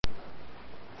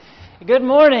Good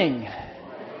morning.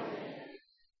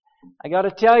 I got to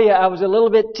tell you, I was a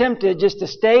little bit tempted just to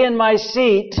stay in my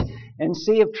seat and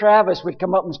see if Travis would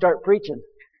come up and start preaching.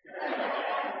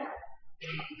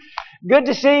 Good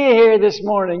to see you here this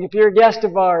morning. If you're a guest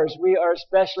of ours, we are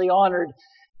especially honored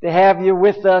to have you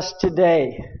with us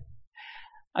today.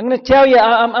 I'm going to tell you,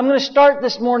 I'm going to start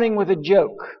this morning with a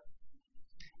joke.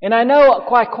 And I know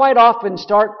I quite often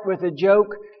start with a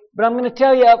joke, but I'm going to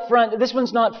tell you up front, this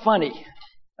one's not funny.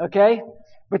 Okay?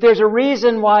 But there's a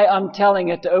reason why I'm telling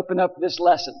it to open up this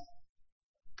lesson.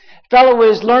 A fellow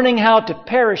was learning how to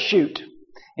parachute,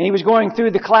 and he was going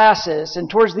through the classes, and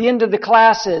towards the end of the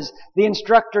classes, the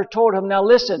instructor told him, now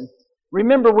listen,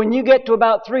 remember when you get to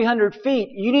about 300 feet,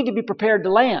 you need to be prepared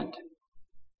to land.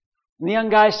 And the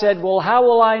young guy said, well, how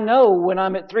will I know when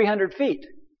I'm at 300 feet?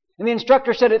 And the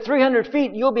instructor said, at 300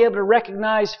 feet, you'll be able to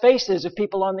recognize faces of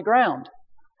people on the ground.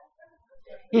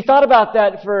 He thought about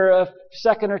that for a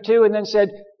second or two and then said,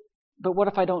 but what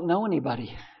if I don't know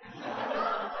anybody?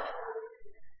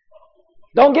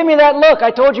 Don't give me that look.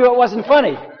 I told you it wasn't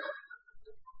funny.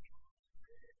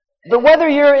 But whether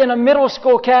you're in a middle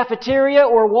school cafeteria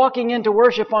or walking into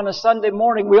worship on a Sunday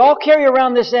morning, we all carry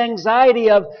around this anxiety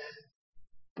of,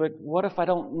 but what if I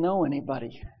don't know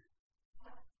anybody?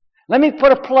 Let me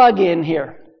put a plug in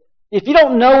here. If you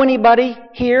don't know anybody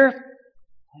here,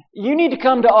 you need to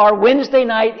come to our Wednesday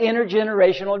night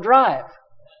intergenerational drive.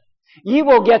 You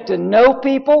will get to know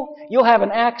people. You'll have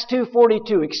an Acts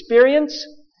 2:42 experience.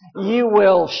 You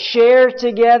will share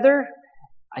together.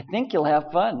 I think you'll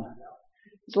have fun.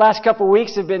 These last couple of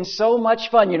weeks have been so much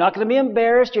fun. You're not going to be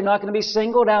embarrassed. You're not going to be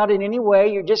singled out in any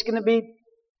way. You're just going to be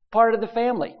part of the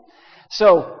family.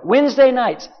 So, Wednesday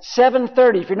nights,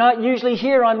 7:30. If you're not usually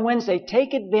here on Wednesday,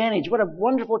 take advantage. What a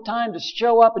wonderful time to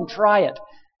show up and try it.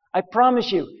 I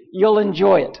promise you, you'll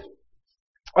enjoy it.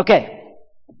 Okay.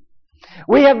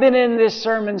 We have been in this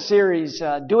sermon series,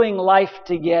 Doing Life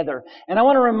Together. And I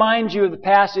want to remind you of the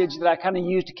passage that I kind of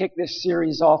used to kick this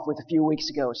series off with a few weeks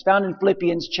ago. It's found in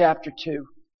Philippians chapter 2.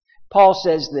 Paul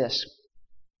says this,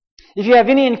 if you have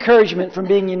any encouragement from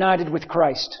being united with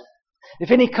Christ,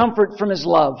 if any comfort from His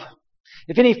love,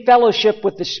 if any fellowship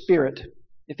with the Spirit,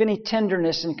 if any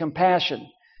tenderness and compassion,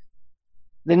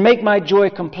 then make my joy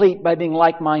complete by being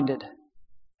like-minded,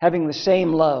 having the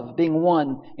same love, being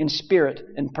one in spirit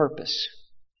and purpose.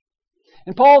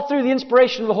 And Paul, through the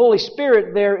inspiration of the Holy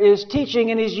Spirit, there is teaching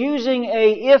and is using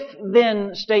a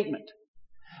if-then statement.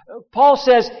 Paul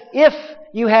says, if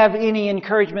you have any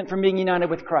encouragement from being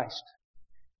united with Christ,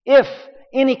 if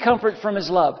any comfort from His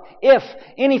love, if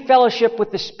any fellowship with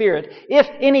the Spirit, if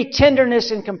any tenderness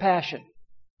and compassion.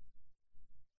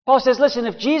 Paul says, listen,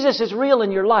 if Jesus is real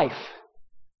in your life,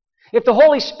 if the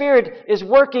Holy Spirit is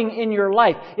working in your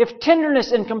life, if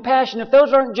tenderness and compassion, if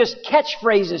those aren't just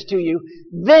catchphrases to you,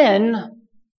 then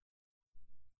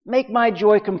make my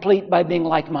joy complete by being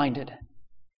like-minded,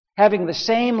 having the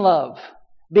same love,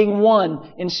 being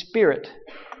one in spirit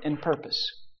and purpose.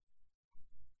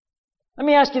 Let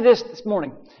me ask you this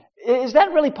morning. Is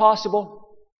that really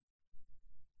possible?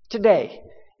 Today,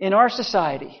 in our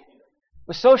society,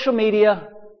 with social media,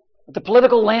 with the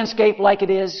political landscape like it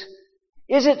is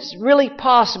it really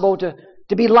possible to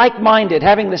be like-minded,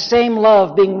 having the same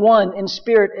love, being one in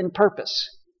spirit and purpose?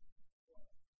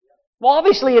 Well,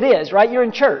 obviously it is, right? You're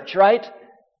in church, right?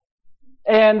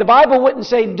 And the Bible wouldn't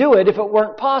say do it if it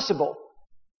weren't possible.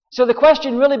 So the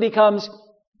question really becomes,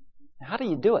 how do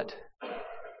you do it?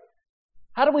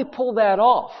 How do we pull that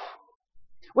off?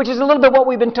 Which is a little bit what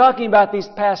we've been talking about these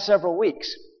past several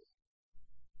weeks.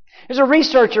 There's a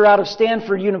researcher out of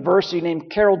Stanford University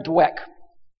named Carol Dweck.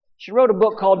 She wrote a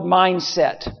book called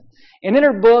Mindset. And in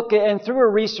her book and through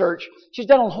her research, she's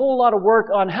done a whole lot of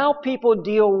work on how people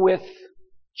deal with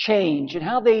change and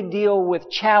how they deal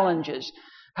with challenges,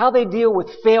 how they deal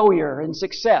with failure and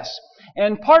success.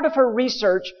 And part of her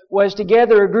research was to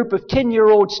gather a group of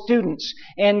 10-year-old students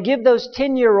and give those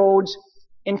 10-year-olds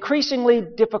increasingly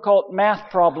difficult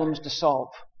math problems to solve.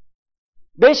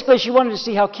 Basically, she wanted to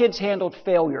see how kids handled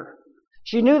failure.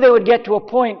 She knew they would get to a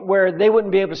point where they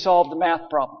wouldn't be able to solve the math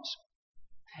problems.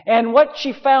 And what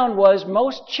she found was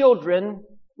most children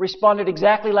responded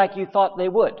exactly like you thought they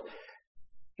would.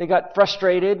 They got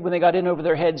frustrated when they got in over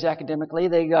their heads academically.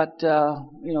 They got,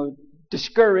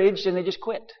 discouraged and they just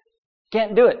quit.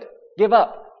 Can't do it. Give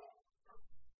up.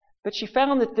 But she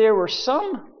found that there were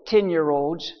some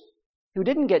 10-year-olds who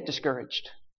didn't get discouraged.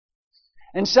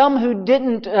 And some who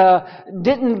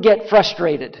didn't get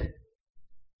frustrated.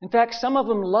 In fact, some of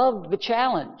them loved the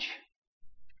challenge.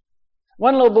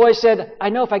 One little boy said, I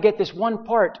know if I get this one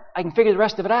part, I can figure the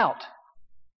rest of it out.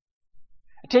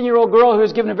 A 10-year-old girl who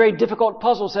was given a very difficult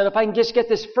puzzle said, if I can just get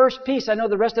this first piece, I know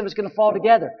the rest of it's going to fall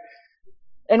together.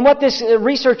 And what this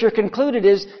researcher concluded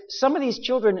is some of these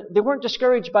children, they weren't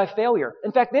discouraged by failure.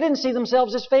 In fact, they didn't see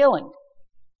themselves as failing.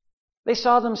 They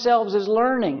saw themselves as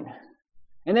learning.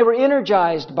 And they were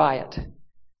energized by it.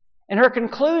 And her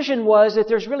conclusion was that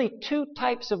there's really two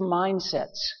types of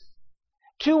mindsets.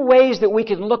 Two ways that we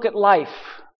can look at life.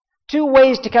 Two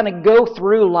ways to kind of go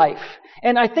through life.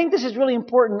 And I think this is really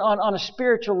important on a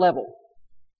spiritual level.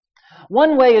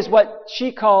 One way is what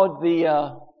she called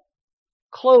the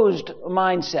closed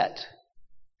mindset.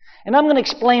 And I'm going to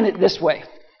explain it this way.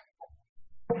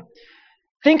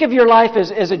 Think of your life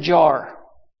as a jar.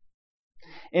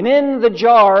 And in the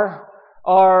jar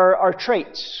are our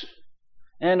traits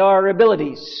and our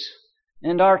abilities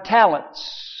and our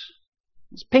talents.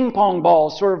 These ping pong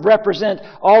balls sort of represent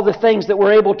all the things that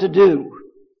we're able to do.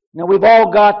 Now, we've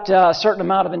all got a certain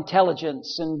amount of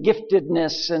intelligence and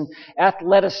giftedness and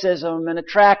athleticism and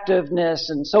attractiveness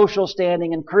and social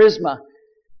standing and charisma.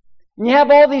 And you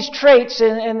have all these traits,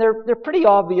 and they're pretty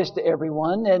obvious to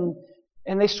everyone,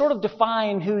 and they sort of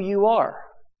define who you are.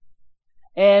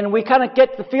 And we kind of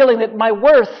get the feeling that my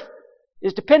worth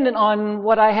is dependent on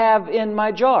what I have in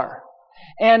my jar.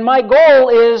 And my goal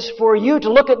is for you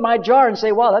to look at my jar and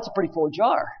say, wow, that's a pretty full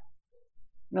jar.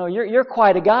 No, you're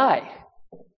quite a guy.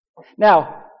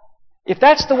 Now, if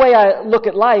that's the way I look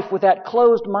at life with that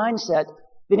closed mindset,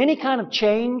 then any kind of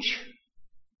change,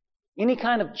 any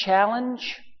kind of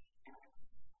challenge,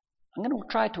 I'm going to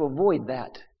try to avoid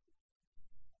that.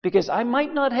 Because I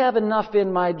might not have enough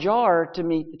in my jar to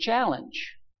meet the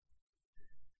challenge.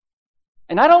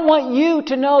 And I don't want you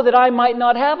to know that I might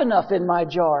not have enough in my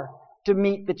jar to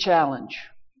meet the challenge.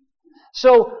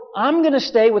 So I'm going to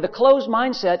stay with a closed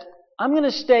mindset. I'm going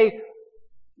to stay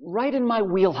right in my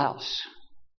wheelhouse.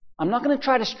 I'm not going to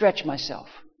try to stretch myself.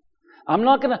 I'm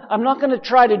not going to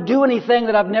try to do anything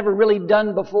that I've never really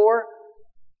done before.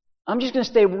 I'm just going to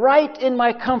stay right in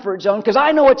my comfort zone because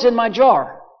I know what's in my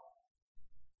jar.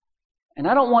 And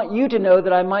I don't want you to know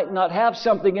that I might not have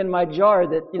something in my jar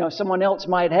that, someone else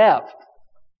might have.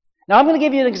 Now, I'm going to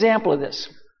give you an example of this.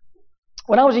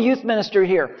 When I was a youth minister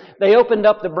here, they opened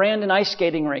up the Brandon ice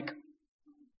skating rink.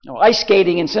 Ice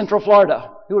skating in Central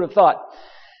Florida. Who would have thought?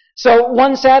 So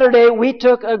one Saturday, we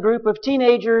took a group of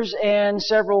teenagers and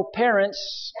several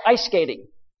parents ice skating.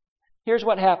 Here's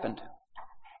what happened.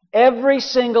 Every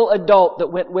single adult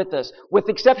that went with us, with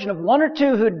the exception of one or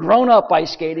two who'd grown up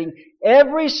ice skating,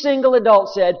 every single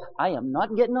adult said, I am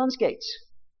not getting on skates.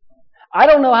 I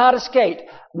don't know how to skate.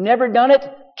 Never done it.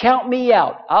 Count me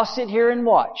out. I'll sit here and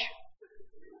watch.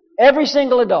 Every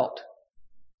single adult.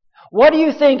 What do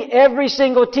you think every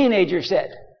single teenager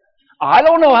said? I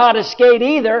don't know how to skate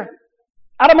either.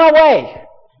 Out of my way.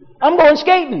 I'm going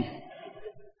skating.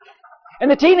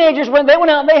 And the teenagers, when they went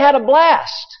out, they had a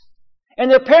blast. And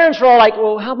their parents were all like,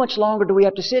 well, how much longer do we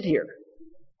have to sit here?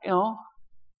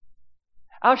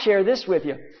 I'll share this with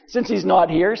you. Since he's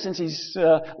not here, since he's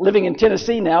living in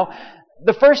Tennessee now,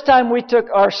 the first time we took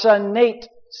our son Nate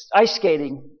ice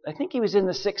skating, I think he was in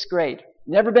the 6th grade.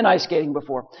 Never been ice skating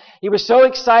before. He was so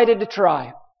excited to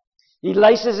try. He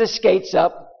laces his skates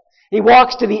up. He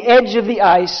walks to the edge of the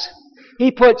ice.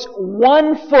 He puts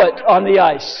one foot on the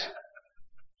ice.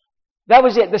 That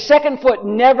was it. The second foot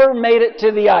never made it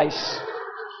to the ice.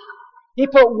 He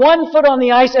put one foot on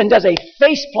the ice and does a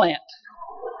face plant.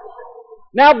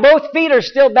 Now both feet are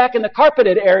still back in the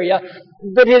carpeted area,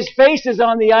 but his face is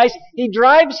on the ice. He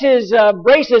drives his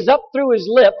braces up through his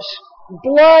lips,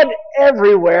 blood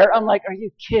everywhere. I'm like, are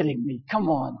you kidding me? Come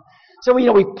on. So, we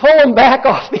pull him back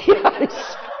off the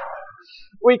ice.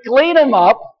 We clean him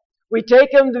up. We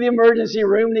take him to the emergency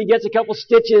room, and he gets a couple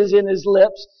stitches in his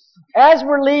lips. As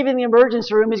we're leaving the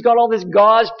emergency room, he's got all this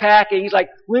gauze packing. He's like,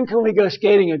 when can we go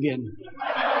skating again?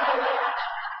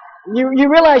 You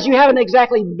realize you haven't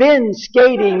exactly been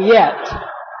skating yet.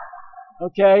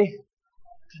 Okay?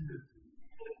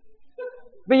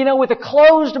 But with a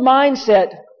closed mindset,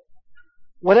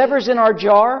 whatever's in our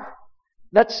jar,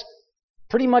 that's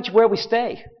pretty much where we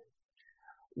stay.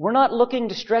 We're not looking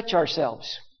to stretch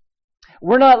ourselves.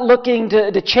 We're not looking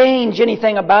to change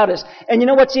anything about us. And you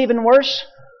know what's even worse?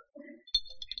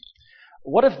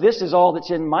 What if this is all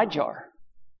that's in my jar?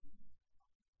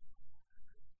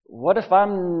 What if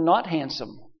I'm not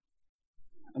handsome?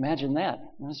 Imagine that.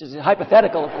 This is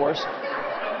hypothetical, of course.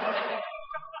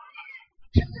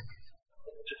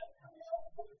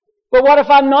 But what if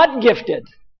I'm not gifted?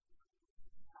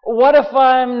 What if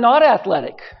I'm not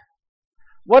athletic?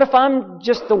 What if I'm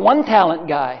just the one talent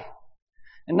guy?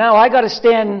 And now I got to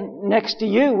stand next to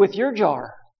you with your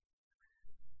jar.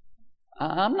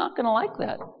 I'm not going to like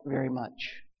that very much.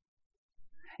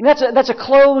 And that's a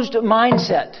closed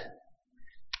mindset.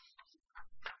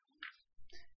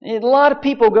 And a lot of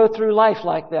people go through life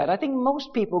like that. I think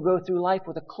most people go through life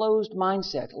with a closed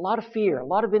mindset, a lot of fear, a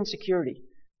lot of insecurity,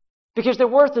 because their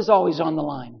worth is always on the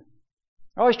line.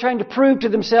 They're always trying to prove to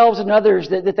themselves and others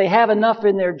that they have enough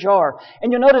in their jar.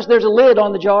 And you'll notice there's a lid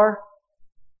on the jar.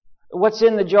 What's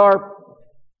in the jar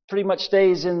pretty much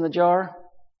stays in the jar.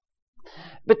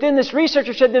 But then this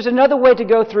researcher said there's another way to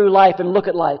go through life and look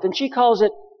at life, and she calls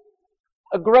it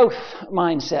a growth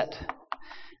mindset.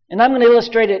 And I'm going to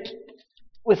illustrate it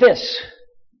with this.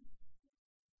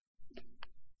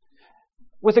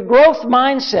 With a growth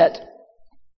mindset,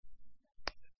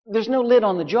 there's no lid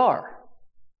on the jar.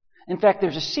 In fact,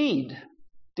 there's a seed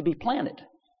to be planted.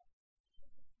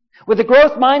 With a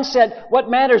growth mindset, what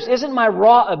matters isn't my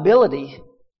raw ability.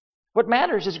 What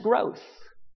matters is growth.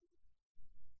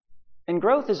 And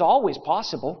growth is always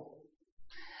possible.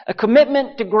 A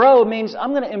commitment to grow means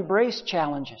I'm going to embrace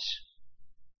challenges.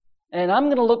 And I'm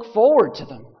going to look forward to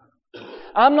them.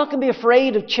 I'm not going to be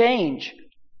afraid of change.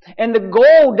 And the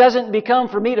goal doesn't become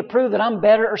for me to prove that I'm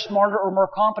better or smarter or more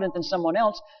competent than someone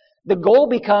else. The goal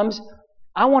becomes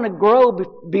I want to grow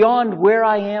beyond where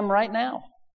I am right now.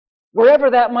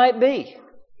 Wherever that might be.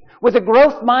 With a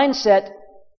growth mindset,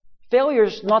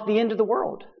 failure's not the end of the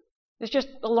world. It's just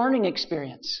a learning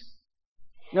experience.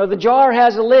 The jar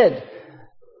has a lid.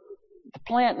 The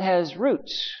plant has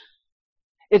roots.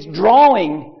 It's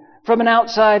drawing from an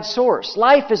outside source.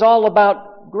 Life is all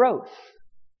about growth.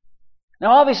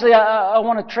 Now, obviously, I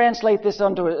want to translate this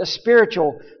onto a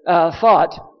spiritual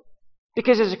thought.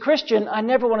 Because as a Christian, I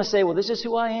never want to say, well, this is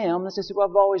who I am, this is who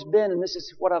I've always been, and this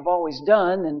is what I've always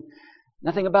done, and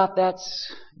nothing about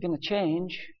that's going to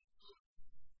change.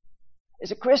 As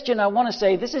a Christian, I want to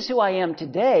say, this is who I am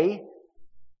today,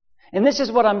 and this is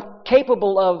what I'm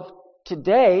capable of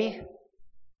today,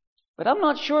 but I'm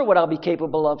not sure what I'll be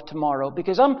capable of tomorrow,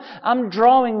 because I'm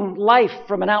drawing life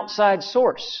from an outside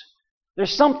source.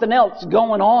 There's something else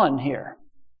going on here.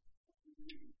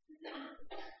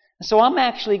 So I'm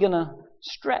actually going to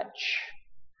stretch.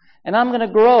 And I'm going to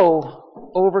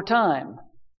grow over time.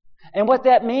 And what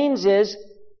that means is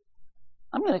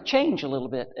I'm going to change a little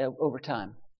bit over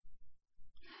time.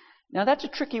 Now that's a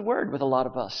tricky word with a lot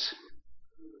of us.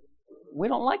 We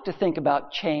don't like to think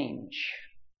about change.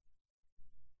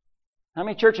 How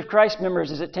many Church of Christ members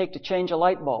does it take to change a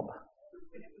light bulb?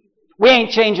 We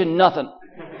ain't changing nothing.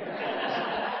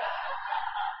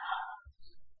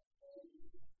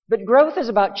 But growth is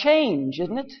about change,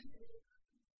 isn't it?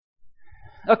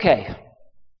 Okay.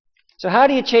 So how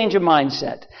do you change a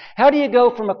mindset? How do you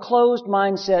go from a closed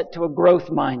mindset to a growth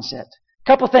mindset? A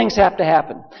couple things have to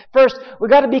happen. First, we've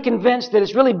got to be convinced that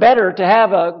it's really better to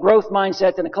have a growth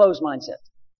mindset than a closed mindset.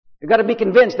 We've got to be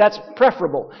convinced that's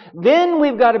preferable. Then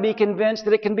we've got to be convinced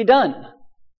that it can be done.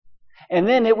 And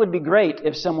then it would be great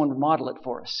if someone would model it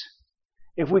for us.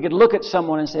 If we could look at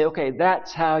someone and say, okay,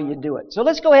 that's how you do it. So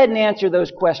let's go ahead and answer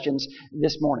those questions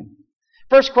this morning.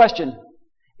 First question,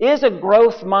 is a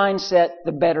growth mindset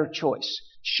the better choice?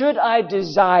 Should I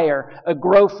desire a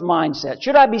growth mindset?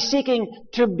 Should I be seeking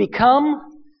to become,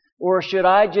 or should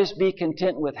I just be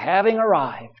content with having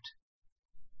arrived?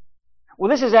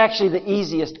 Well, this is actually the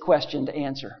easiest question to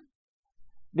answer.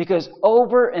 Because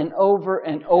over and over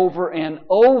and over and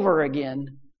over again,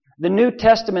 the New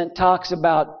Testament talks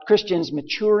about Christians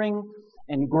maturing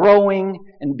and growing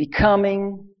and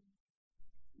becoming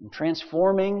and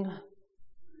transforming.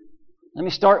 Let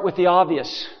me start with the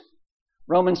obvious.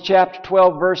 Romans chapter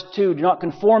 12, verse 2. Do not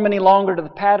conform any longer to the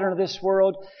pattern of this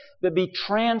world, but be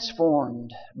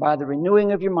transformed by the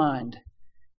renewing of your mind.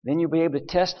 Then you'll be able to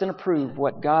test and approve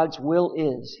what God's will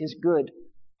is, His good,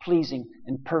 pleasing,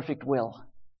 and perfect will.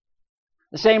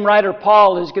 The same writer,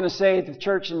 Paul, is going to say to the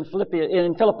church in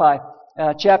Philippi,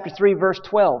 chapter 3, verse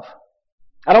 12.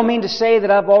 I don't mean to say that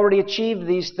I've already achieved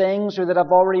these things or that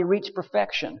I've already reached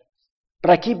perfection.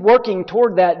 But I keep working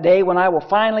toward that day when I will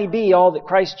finally be all that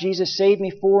Christ Jesus saved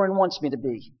me for and wants me to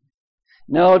be.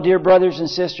 No, dear brothers and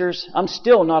sisters, I'm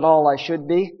still not all I should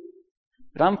be.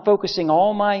 But I'm focusing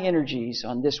all my energies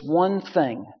on this one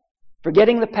thing,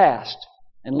 forgetting the past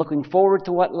and looking forward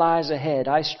to what lies ahead.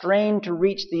 I strain to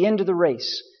reach the end of the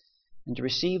race and to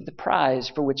receive the prize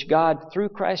for which God, through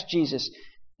Christ Jesus,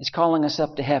 is calling us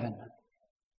up to heaven.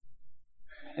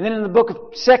 And then in the book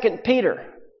of 2 Peter,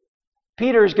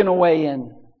 Peter is going to weigh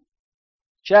in.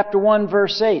 Chapter 1,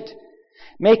 verse 8.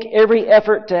 Make every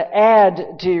effort to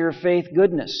add to your faith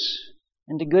goodness,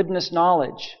 and to goodness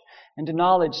knowledge, and to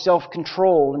knowledge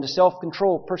self-control, and to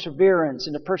self-control perseverance,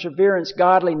 and to perseverance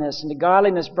godliness, and to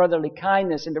godliness brotherly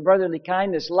kindness, and to brotherly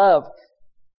kindness love,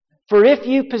 For if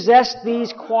you possess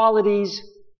these qualities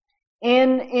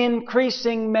in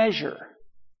increasing measure,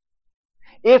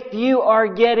 if you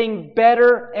are getting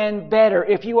better and better,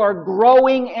 if you are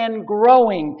growing and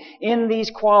growing in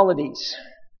these qualities,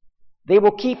 they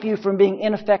will keep you from being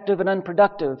ineffective and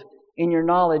unproductive in your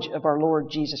knowledge of our Lord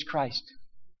Jesus Christ.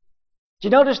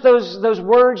 Did you notice those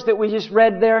words that we just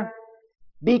read there?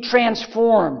 Be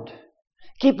transformed.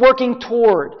 Keep working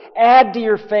toward. Add to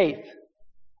your faith.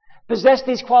 Possess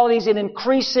these qualities in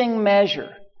increasing measure.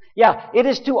 Yeah, it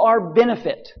is to our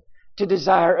benefit to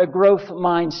desire a growth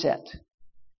mindset.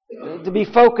 To be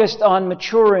focused on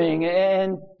maturing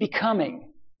and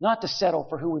becoming. Not to settle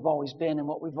for who we've always been and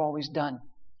what we've always done.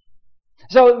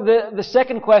 So the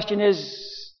second question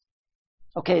is,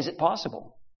 okay, is it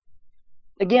possible?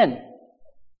 Again,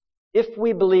 if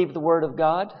we believe the Word of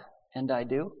God, and I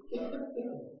do,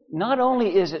 not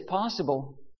only is it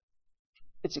possible,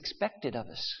 it's expected of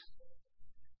us.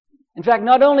 In fact,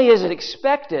 not only is it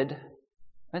expected,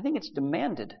 I think it's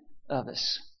demanded of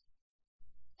us.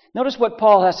 Notice what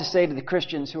Paul has to say to the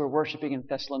Christians who are worshiping in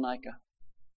Thessalonica.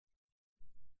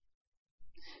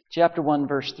 Chapter 1,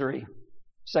 verse 3,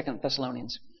 2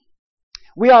 Thessalonians.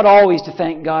 We ought always to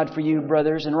thank God for you,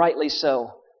 brothers, and rightly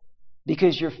so,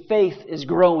 because your faith is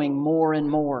growing more and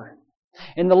more,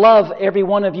 and the love every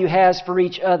one of you has for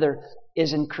each other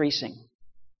is increasing.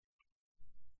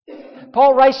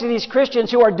 Paul writes to these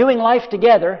Christians who are doing life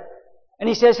together, and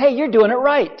he says, hey, you're doing it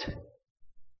right.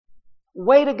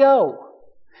 Way to go.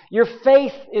 Your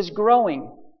faith is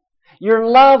growing. Your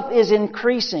love is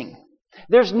increasing.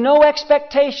 There's no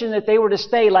expectation that they were to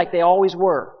stay like they always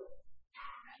were.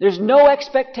 There's no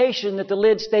expectation that the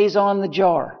lid stays on the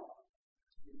jar.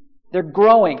 They're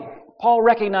growing. Paul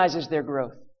recognizes their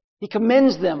growth. He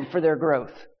commends them for their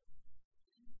growth.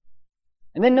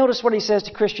 And then notice what he says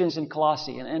to Christians in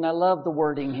Colossae, and I love the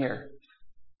wording here.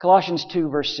 Colossians 2,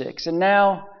 verse 6. And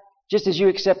now, just as you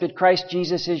accepted Christ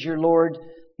Jesus as your Lord,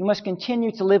 you must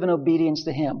continue to live in obedience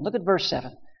to Him. Look at verse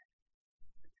 7.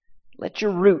 Let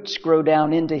your roots grow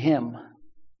down into Him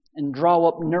and draw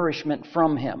up nourishment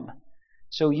from Him,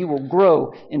 so you will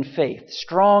grow in faith,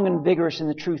 strong and vigorous in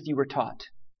the truth you were taught.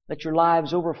 Let your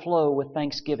lives overflow with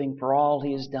thanksgiving for all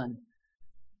He has done.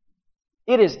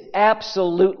 It is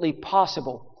absolutely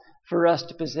possible for us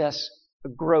to possess a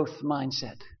growth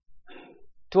mindset,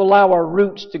 to allow our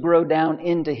roots to grow down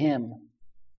into Him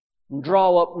and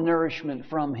draw up nourishment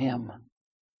from Him.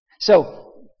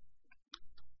 So,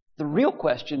 the real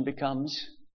question becomes,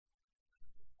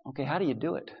 okay, how do you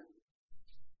do it?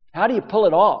 How do you pull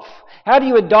it off? How do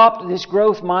you adopt this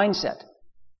growth mindset?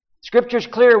 Scripture's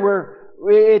clear.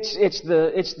 It's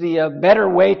the better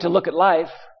way to look at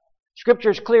life.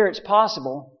 Scripture's clear. It's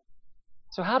possible.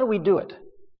 So how do we do it?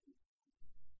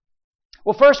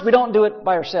 Well, first, we don't do it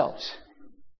by ourselves.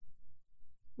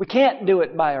 We can't do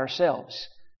it by ourselves.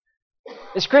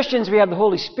 As Christians, we have the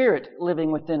Holy Spirit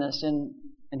living within us,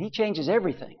 and He changes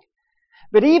everything.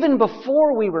 But even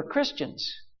before we were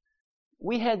Christians,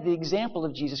 we had the example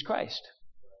of Jesus Christ.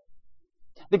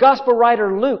 The Gospel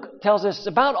writer Luke tells us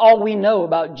about all we know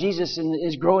about Jesus in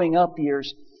his growing up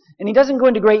years. And he doesn't go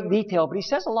into great detail, but he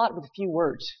says a lot with a few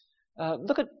words.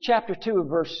 Look at chapter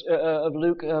 2 of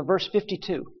Luke, verse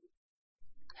 52.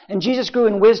 And Jesus grew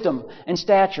in wisdom and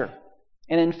stature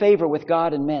and in favor with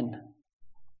God and men.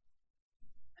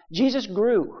 Jesus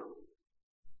grew.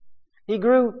 He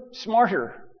grew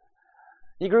smarter.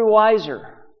 He grew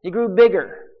wiser. He grew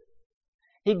bigger.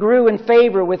 He grew in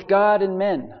favor with God and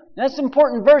men. And that's an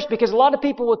important verse because a lot of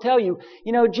people will tell you,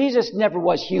 Jesus never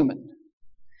was human.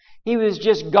 He was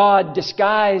just God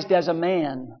disguised as a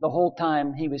man the whole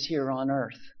time He was here on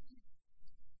earth.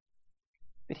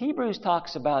 But Hebrews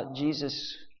talks about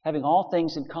Jesus having all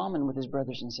things in common with His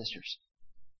brothers and sisters.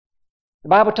 The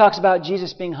Bible talks about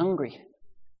Jesus being hungry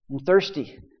and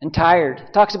thirsty and tired.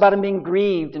 It talks about Him being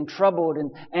grieved and troubled and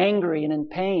angry and in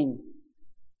pain.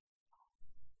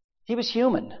 He was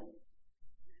human.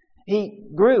 He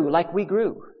grew like we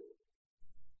grew.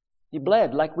 He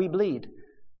bled like we bleed.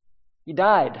 He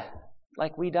died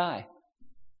like we die.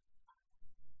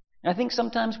 And I think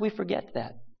sometimes we forget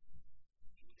that.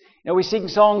 We sing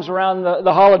songs around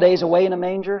the holidays, Away in a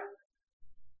Manger.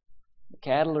 The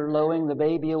cattle are lowing, the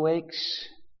baby awakes.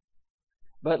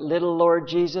 But little Lord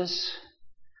Jesus,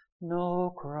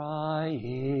 no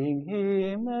crying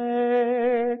He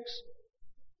makes.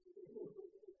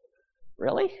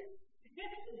 Really?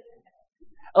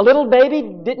 A little baby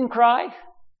didn't cry?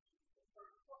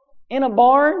 In a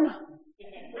barn?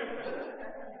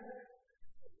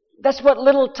 That's what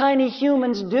little tiny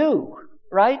humans do,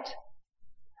 right?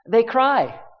 They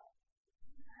cry.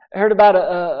 I heard about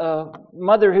a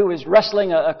mother who was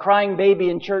wrestling a crying baby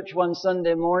in church one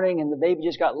Sunday morning, and the baby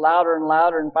just got louder and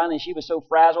louder, and finally she was so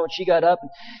frazzled, she got up and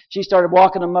she started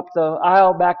walking him up the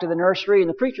aisle back to the nursery, and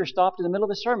the preacher stopped in the middle of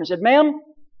his sermon and said, "Ma'am,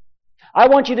 I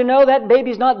want you to know that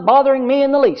baby's not bothering me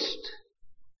in the least."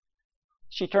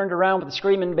 She turned around with the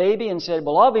screaming baby and said,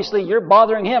 "Well, obviously you're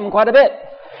bothering him quite a bit."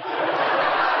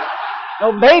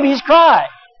 No, babies cry,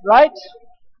 right?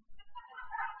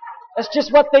 That's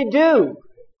just what they do.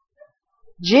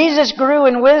 Jesus grew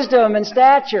in wisdom and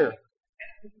stature.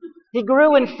 He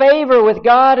grew in favor with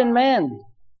God and men.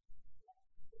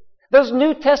 Those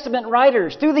New Testament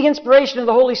writers, through the inspiration of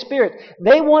the Holy Spirit,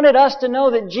 they wanted us to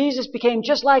know that Jesus became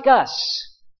just like us,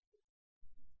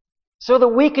 so that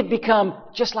we could become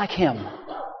just like Him.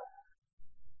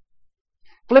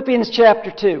 Philippians chapter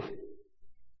 2,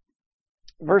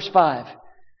 verse 5.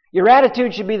 Your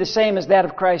attitude should be the same as that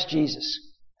of Christ Jesus,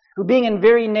 who being in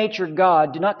very nature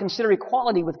God, did not consider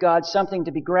equality with God something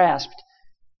to be grasped,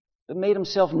 but made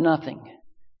Himself nothing,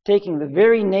 taking the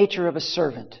very nature of a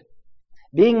servant.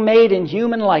 Being made in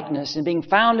human likeness and being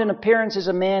found in appearance as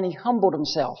a man, He humbled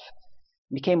Himself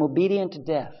and became obedient to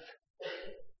death,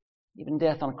 even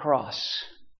death on a cross.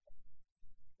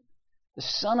 The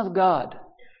Son of God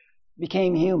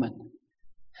became human.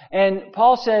 And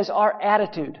Paul says our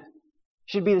attitude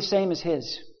should be the same as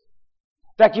His.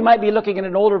 In fact, you might be looking at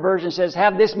an older version that says,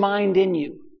 have this mind in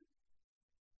you.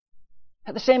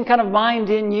 Have the same kind of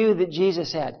mind in you that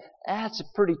Jesus had. That's a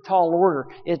pretty tall order,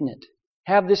 isn't it?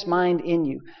 Have this mind in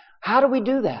you. How do we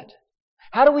do that?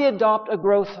 How do we adopt a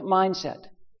growth mindset?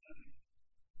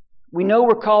 We know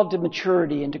we're called to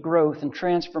maturity and to growth and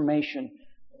transformation.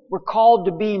 We're called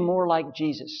to be more like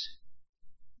Jesus.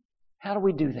 How do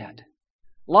we do that?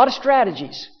 A lot of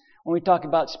strategies when we talk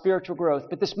about spiritual growth.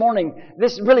 But this morning,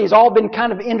 this really has all been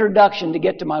kind of introduction to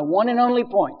get to my one and only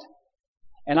point.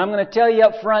 And I'm going to tell you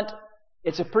up front,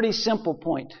 it's a pretty simple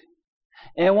point.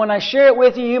 And when I share it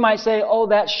with you, you might say, oh,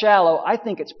 that's shallow. I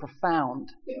think it's profound.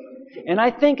 And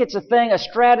I think it's a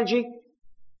strategy.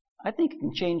 I think it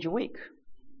can change your week.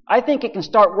 I think it can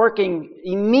start working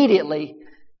immediately.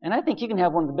 And I think you can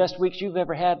have one of the best weeks you've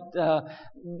ever had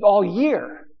all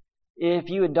year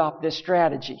if you adopt this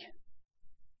strategy.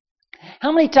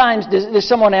 How many times does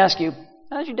someone ask you,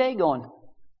 how's your day going?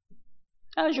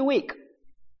 How's your week?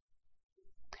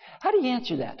 How do you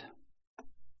answer that?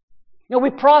 You know, we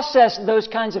process those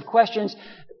kinds of questions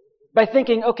by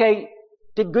thinking, okay,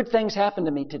 did good things happen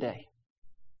to me today?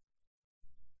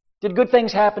 Did good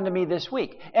things happen to me this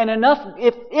week? And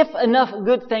if enough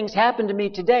good things happen to me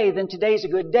today, then today's a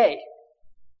good day.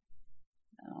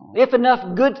 If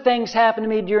enough good things happen to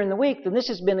me during the week, then this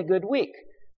has been a good week.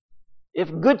 If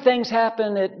good things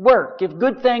happen at work, if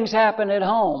good things happen at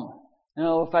home,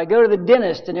 if I go to the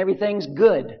dentist and everything's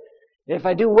good, if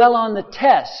I do well on the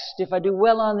test, if I do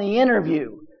well on the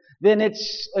interview, then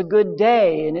it's a good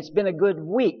day and it's been a good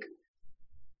week.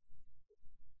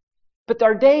 But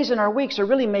our days and our weeks are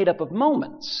really made up of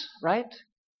moments, right?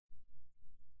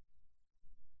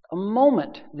 A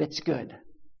moment that's good.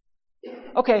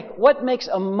 Okay, what makes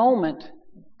a moment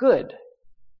good?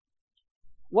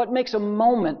 What makes a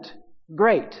moment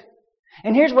great?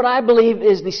 And here's what I believe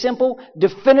is the simple,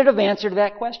 definitive answer to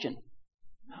that question.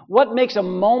 What makes a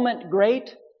moment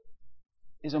great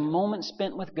is a moment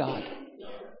spent with God.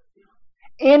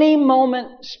 Any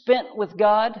moment spent with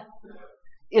God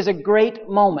is a great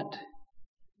moment.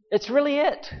 It's really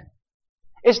it.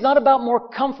 It's not about more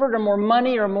comfort or more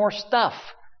money or more stuff.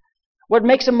 What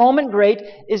makes a moment great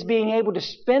is being able to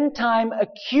spend time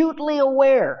acutely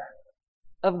aware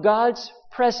of God's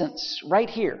presence right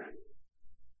here,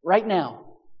 right now.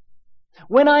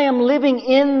 When I am living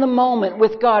in the moment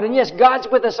with God, and yes, God's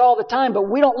with us all the time, but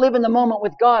we don't live in the moment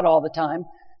with God all the time.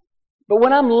 But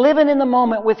when I'm living in the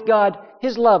moment with God,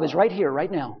 His love is right here,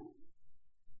 right now.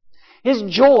 His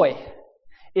joy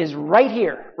is right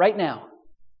here, right now.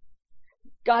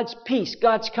 God's peace,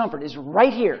 God's comfort is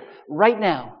right here, right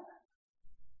now.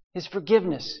 His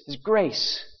forgiveness, His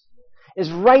grace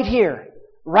is right here,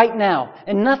 right now.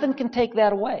 And nothing can take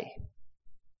that away.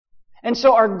 And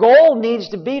so our goal needs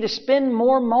to be to spend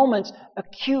more moments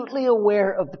acutely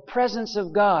aware of the presence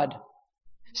of God.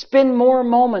 Spend more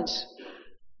moments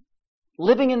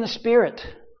living in the Spirit.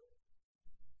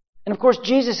 And of course,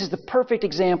 Jesus is the perfect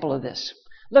example of this.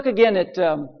 Look again at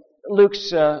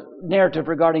Luke's narrative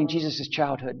regarding Jesus'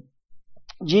 childhood.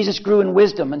 Jesus grew in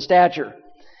wisdom and stature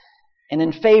and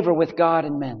in favor with God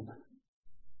and men.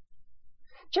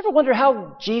 Did you ever wonder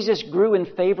how Jesus grew in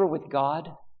favor with God?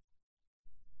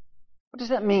 What does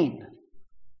that mean?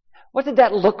 What did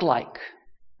that look like?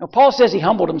 Now, Paul says He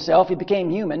humbled Himself. He became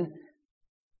human.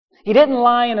 He didn't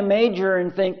lie in a manger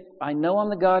and think, I know I'm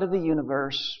the God of the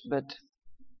universe, but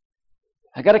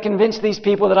I got to convince these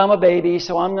people that I'm a baby,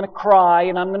 so I'm going to cry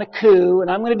and I'm going to coo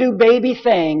and I'm going to do baby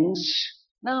things.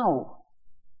 No.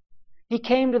 He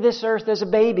came to this earth as a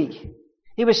baby.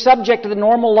 He was subject to the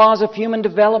normal laws of human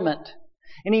development.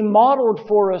 And He modeled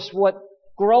for us what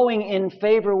growing in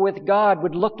favor with God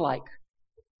would look like.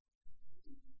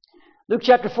 Luke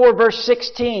chapter 4, verse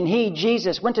 16, He,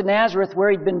 Jesus, went to Nazareth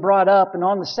where He'd been brought up, and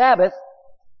on the Sabbath,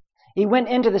 He went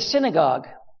into the synagogue,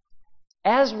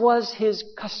 as was His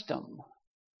custom.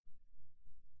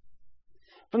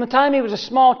 From the time He was a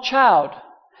small child,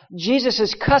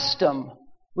 Jesus' custom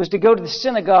was to go to the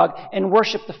synagogue and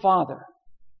worship the Father.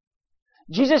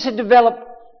 Jesus had developed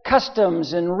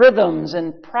customs and rhythms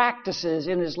and practices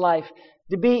in His life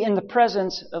to be in the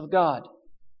presence of God.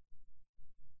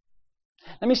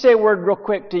 Let me say a word real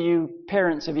quick to you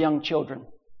parents of young children.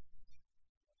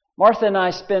 Martha and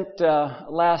I spent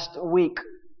last week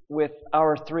with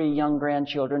our 3 young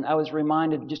grandchildren. I was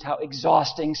reminded of just how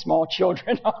exhausting small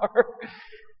children are.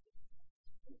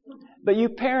 But you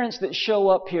parents that show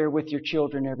up here with your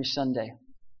children every Sunday,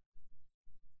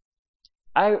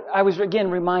 I was again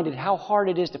reminded how hard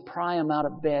it is to pry them out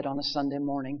of bed on a Sunday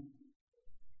morning.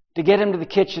 To get them to the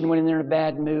kitchen when they're in a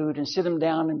bad mood and sit them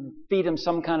down and feed them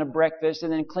some kind of breakfast and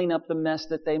then clean up the mess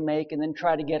that they make and then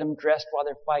try to get them dressed while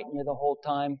they're fighting you the whole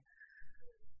time.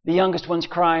 The youngest one's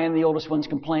crying, the oldest one's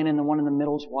complaining, the one in the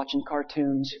middle's watching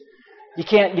cartoons. You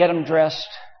can't get them dressed.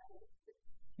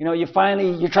 You know, you're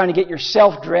trying to get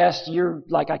yourself dressed. You're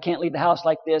like, I can't leave the house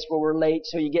like this where we're late.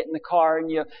 So you get in the car and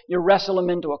you wrestle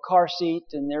them into a car seat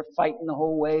and they're fighting the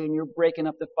whole way and you're breaking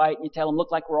up the fight and you tell them,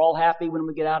 look like we're all happy when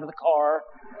we get out of the car.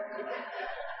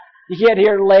 You get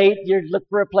here late, you look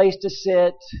for a place to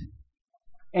sit,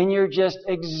 and you're just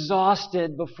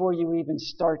exhausted before you even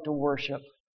start to worship.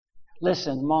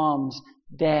 Listen, moms,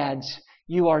 dads,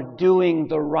 you are doing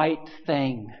the right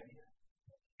thing.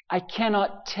 I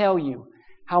cannot tell you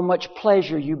how much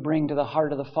pleasure you bring to the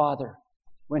heart of the Father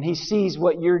when He sees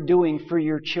what you're doing for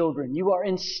your children. You are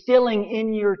instilling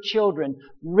in your children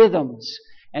rhythms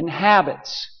and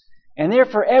habits. And they're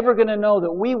forever going to know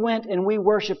that we went and we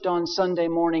worshiped on Sunday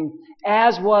morning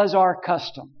as was our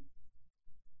custom.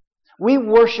 We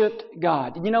worshiped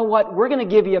God. And you know what? We're going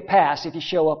to give you a pass if you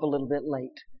show up a little bit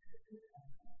late.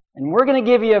 And we're going to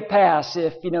give you a pass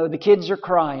if, the kids are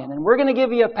crying. And we're going to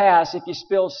give you a pass if you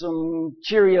spill some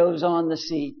Cheerios on the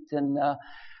seat. And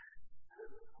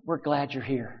we're glad you're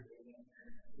here.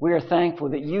 We are thankful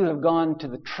that you have gone to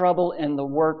the trouble and the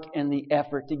work and the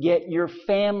effort to get your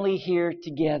family here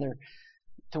together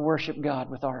to worship God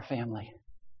with our family.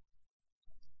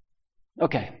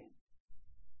 Okay.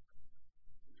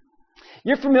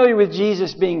 You're familiar with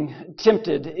Jesus being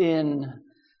tempted in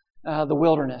the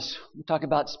wilderness. We talk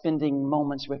about spending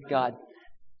moments with God.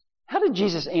 How did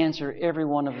Jesus answer every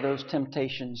one of those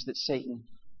temptations that Satan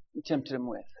tempted Him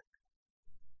with?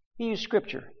 He used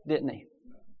Scripture, didn't He?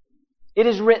 It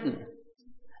is written.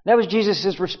 That was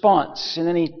Jesus' response. And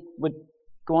then He would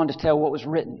go on to tell what was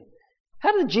written.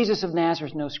 How did Jesus of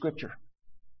Nazareth know Scripture?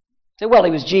 Say, well,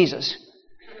 He was Jesus.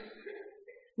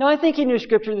 No, I think He knew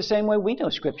Scripture the same way we know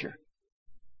Scripture.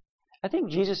 I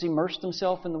think Jesus immersed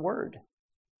Himself in the Word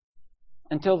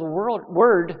until the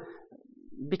Word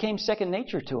became second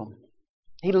nature to Him.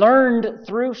 He learned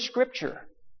through Scripture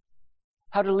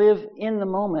how to live in the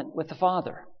moment with the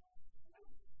Father.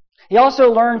 He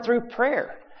also learned through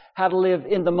prayer how to live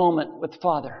in the moment with the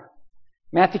Father.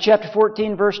 Matthew chapter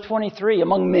 14, verse 23,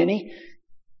 among many.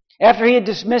 After He had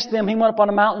dismissed them, He went up on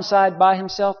a mountainside by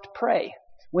Himself to pray.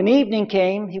 When evening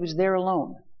came, He was there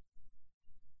alone.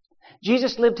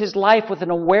 Jesus lived His life with an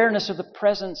awareness of the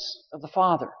presence of the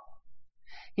Father.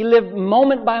 He lived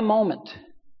moment by moment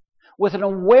with an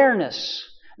awareness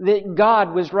that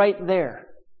God was right there.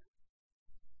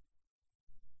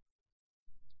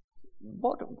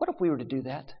 What if we were to do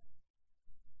that?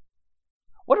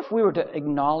 What if we were to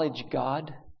acknowledge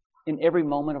God in every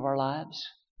moment of our lives?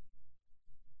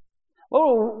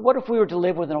 What if we were to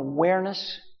live with an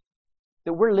awareness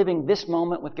that we're living this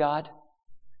moment with God?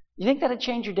 You think that'd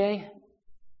change your day?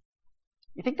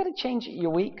 You think that'd change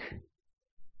your week?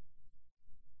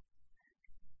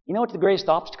 You know what the greatest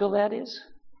obstacle to that is?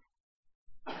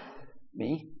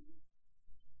 Me.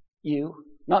 You.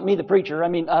 Not me, the preacher. I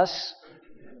mean us.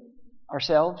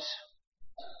 Ourselves.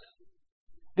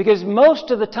 Because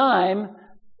most of the time,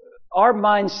 our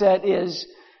mindset is,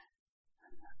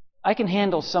 I can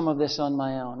handle some of this on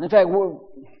my own. In fact,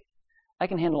 I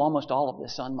can handle almost all of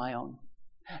this on my own.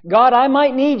 God, I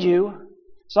might need you,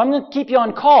 so I'm going to keep you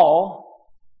on call.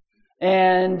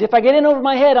 And if I get in over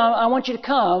my head, I want you to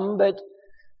come, but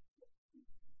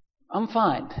I'm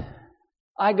fine.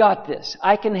 I got this.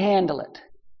 I can handle it.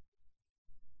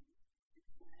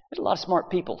 There's a lot of smart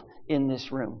people in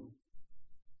this room.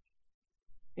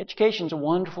 Education's a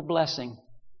wonderful blessing.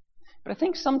 But I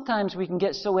think sometimes we can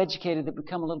get so educated that we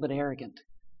become a little bit arrogant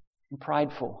and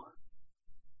prideful.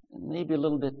 And maybe a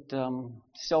little bit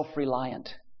self-reliant.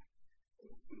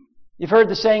 You've heard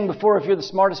the saying before, if you're the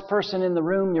smartest person in the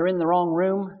room, you're in the wrong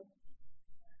room.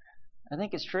 I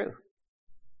think it's true.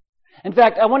 In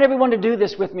fact, I want everyone to do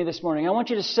this with me this morning. I want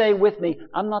you to say with me,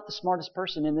 I'm not the smartest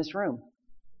person in this room.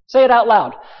 Say it out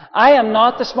loud. I am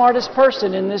not the smartest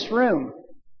person in this room.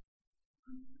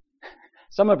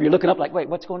 Some of you are looking up like, wait,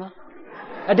 what's going on?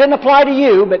 It didn't apply to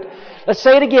you, but let's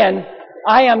say it again.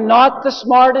 I am not the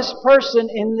smartest person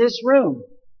in this room.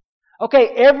 Okay,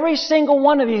 every single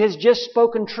one of you has just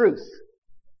spoken truth.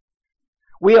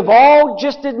 We have all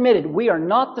just admitted we are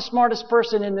not the smartest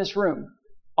person in this room.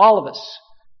 All of us.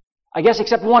 I guess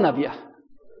except one of you.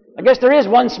 I guess there is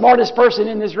one smartest person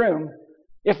in this room.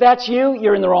 If that's you,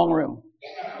 you're in the wrong room.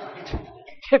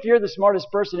 If you're the smartest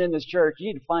person in this church,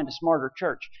 you need to find a smarter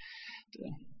church.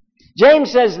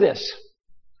 James says this.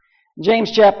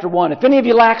 James chapter 1. If any of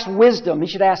you lacks wisdom, he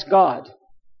should ask God,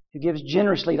 who gives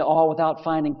generously to all without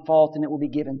finding fault, and it will be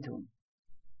given to him.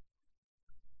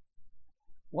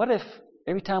 What if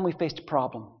every time we faced a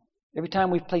problem, every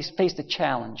time we faced a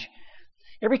challenge,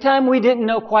 every time we didn't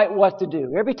know quite what to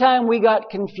do, every time we got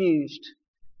confused,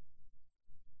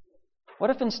 what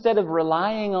if instead of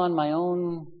relying on my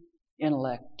own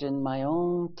intellect and my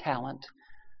own talent,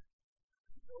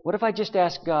 what if I just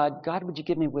asked God, God, would you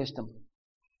give me wisdom?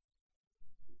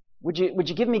 Would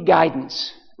you give me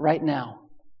guidance right now?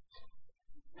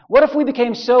 What if we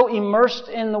became so immersed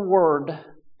in the Word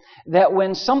that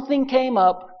when something came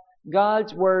up,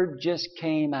 God's Word just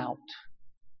came out?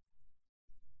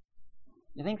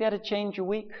 You think that would change your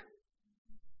week?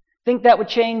 Think that would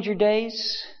change your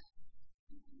days?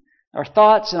 Our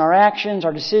thoughts and our actions,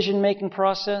 our decision-making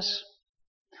process?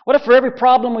 What if for every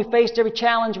problem we faced, every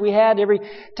challenge we had, every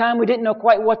time we didn't know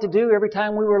quite what to do, every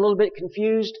time we were a little bit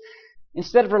confused,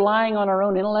 instead of relying on our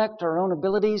own intellect, our own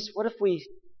abilities, what if we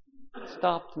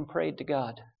stopped and prayed to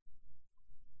God?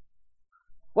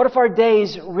 What if our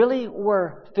days really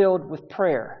were filled with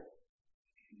prayer?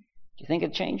 Do you think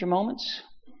it'd change your moments?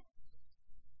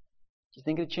 Do you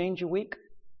think it'd change your week?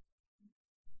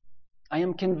 I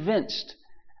am convinced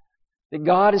that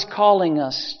God is calling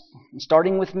us,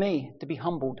 starting with me, to be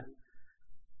humbled,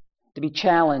 to be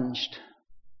challenged,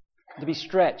 to be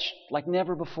stretched like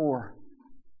never before.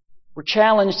 We're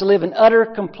challenged to live in utter,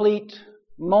 complete,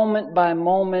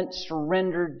 moment-by-moment,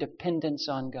 surrendered dependence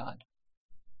on God.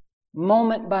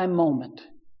 Moment-by-moment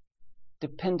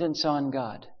dependence on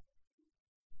God.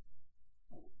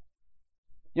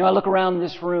 You know, I look around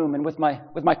this room, and with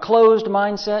my closed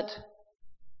mindset,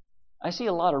 I see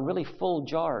a lot of really full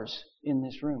jars in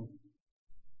this room.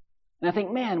 And I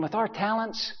think, man, with our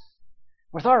talents,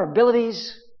 with our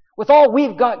abilities, with all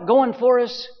we've got going for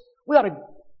us, we ought to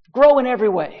grow in every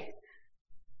way.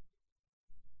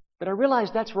 But I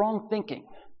realize that's wrong thinking.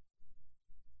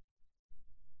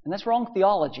 And that's wrong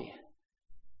theology.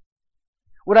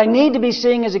 What I need to be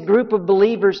seeing is a group of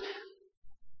believers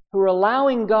who are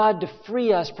allowing God to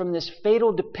free us from this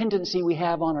fatal dependency we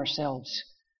have on ourselves.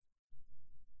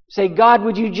 Say, God,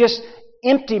 would you just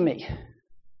empty me?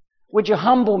 Would you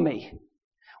humble me?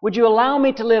 Would you allow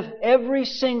me to live every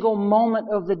single moment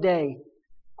of the day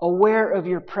aware of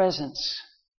your presence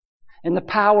and the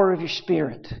power of your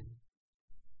Spirit?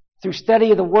 Through study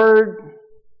of the Word,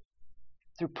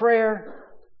 through prayer,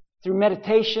 through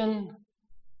meditation,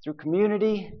 through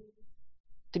community,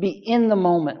 to be in the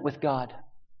moment with God.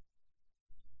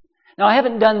 Now, I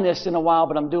haven't done this in a while,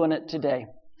 but I'm doing it today.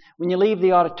 When you leave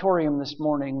the auditorium this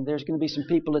morning, there's going to be some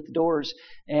people at the doors,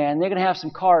 and they're going to have some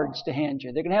cards to hand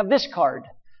you. They're going to have this card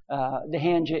to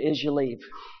hand you as you leave.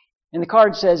 And the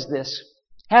card says this: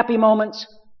 happy moments,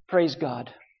 praise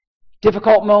God.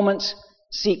 Difficult moments,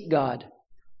 seek God.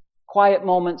 Quiet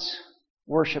moments,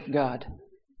 worship God.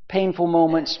 Painful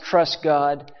moments, trust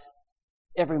God.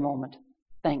 Every moment,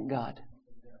 thank God.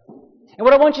 And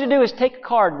what I want you to do is take a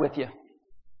card with you.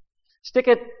 Stick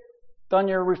it on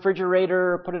your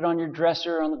refrigerator, put it on your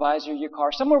dresser, on the visor of your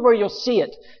car, somewhere where you'll see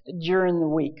it during the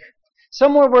week.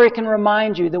 Somewhere where it can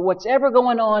remind you that what's ever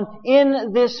going on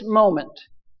in this moment,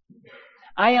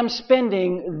 I am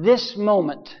spending this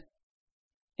moment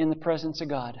in the presence of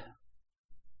God.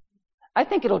 I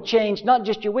think it'll change not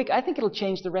just your week, I think it'll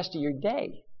change the rest of your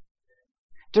day.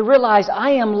 To realize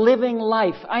I am living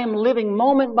life, I am living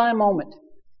moment by moment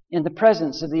in the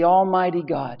presence of the Almighty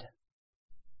God.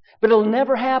 But it'll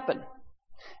never happen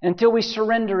until we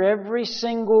surrender every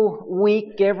single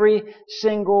week, every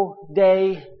single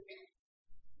day,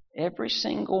 every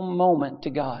single moment to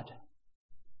God.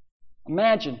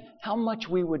 Imagine how much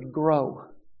we would grow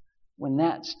when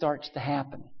that starts to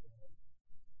happen.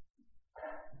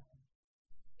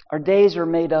 Our days are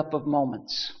made up of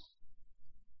moments.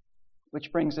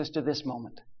 Which brings us to this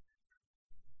moment.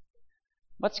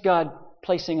 What's God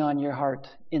placing on your heart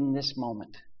in this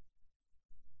moment?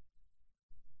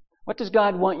 What does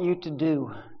God want you to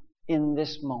do in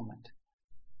this moment?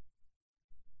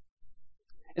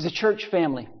 As a church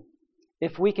family,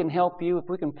 if we can help you, if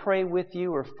we can pray with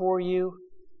you or for you,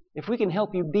 if we can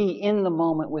help you be in the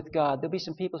moment with God, there'll be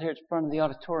some people here at the front of the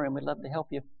auditorium. We'd love to help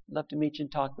you, love to meet you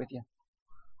and talk with you.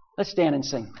 Let's stand and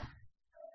sing.